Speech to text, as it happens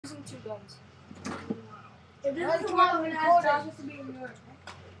Using two guns. If this is what we're going to ask Josh to be in Europe.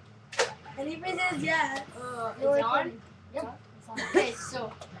 And if he says yes, it's on? Yep. It's on. Okay,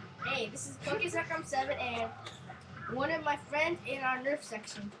 so, hey, this is Cookies From 7 and one of my friends in our Nerf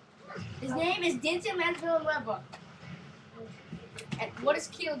section. His name is Dinton Villanueva. And what is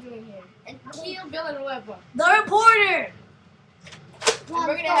Keel doing here? And Keel Villanueva. the reporter! And we're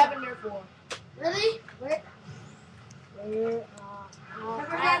going to have a Nerf war. Really? Wait.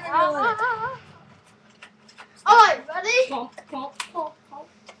 Alright, ready? Pump, pump, pump, pump.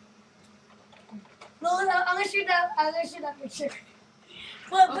 No, I'm gonna shoot that picture.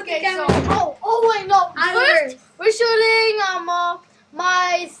 Well, put Okay, the camera. so- Oh wait, no. First, we're shooting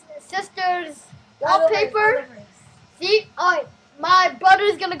my sister's wallpaper. See? Alright, my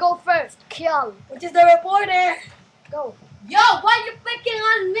brother's gonna go first. Kill. Which is the reporter. Go. Yo, why you picking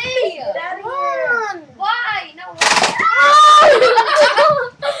on me? Get out of here. Why? No.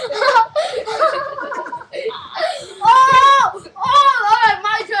 Alright,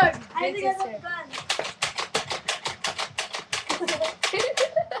 my turn. I think I have a gun.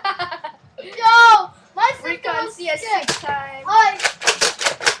 Yo, my sister Recon was CS6 sick. time. Alright.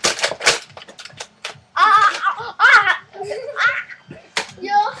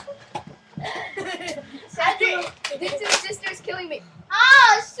 Yo. Dinton's sister's killing me.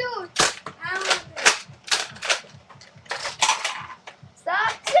 Ah, shoot.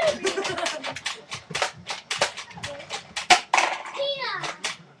 Stop.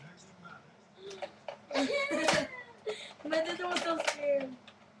 My sister was so scared.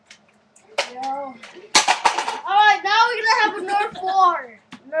 Yo. Alright, now we're gonna have a Nerf war.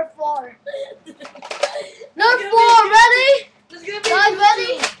 Nerf war. Nerf war, ready? Guys,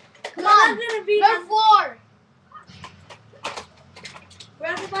 ready? Come on. Nerf war.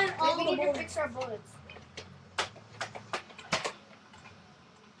 We're gonna find all We the need to bullets. fix our bullets.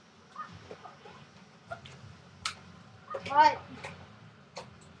 Alright.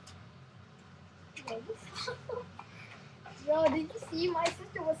 Yo, did you see? My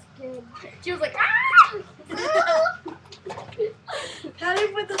sister was scared. She was like, ah! How do you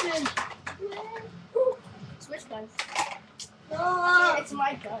put this in? Switch guns. No. It's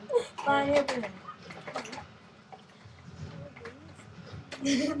my gun. Fine, here for now.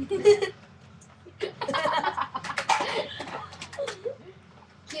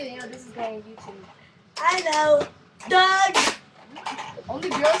 Kid, you know this is going on YouTube. I know. Doug. Only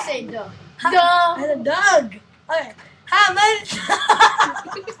girls say duh. Duh. I said Doug. Okay. How many?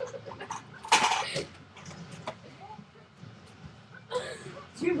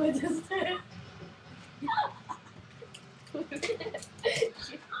 You put this there.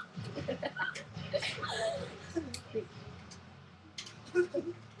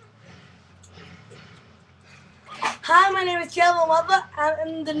 Hi, my name is Kevin Mother.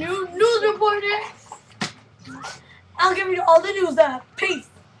 I'm the new news reporter. I'll give you all the news. Peace.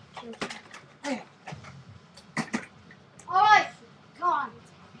 Okay. All right, come on.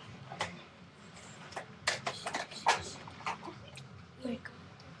 Wait.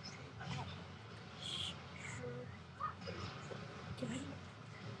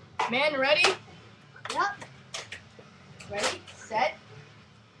 Man, ready? Yep. Ready, set,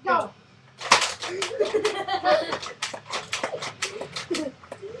 go.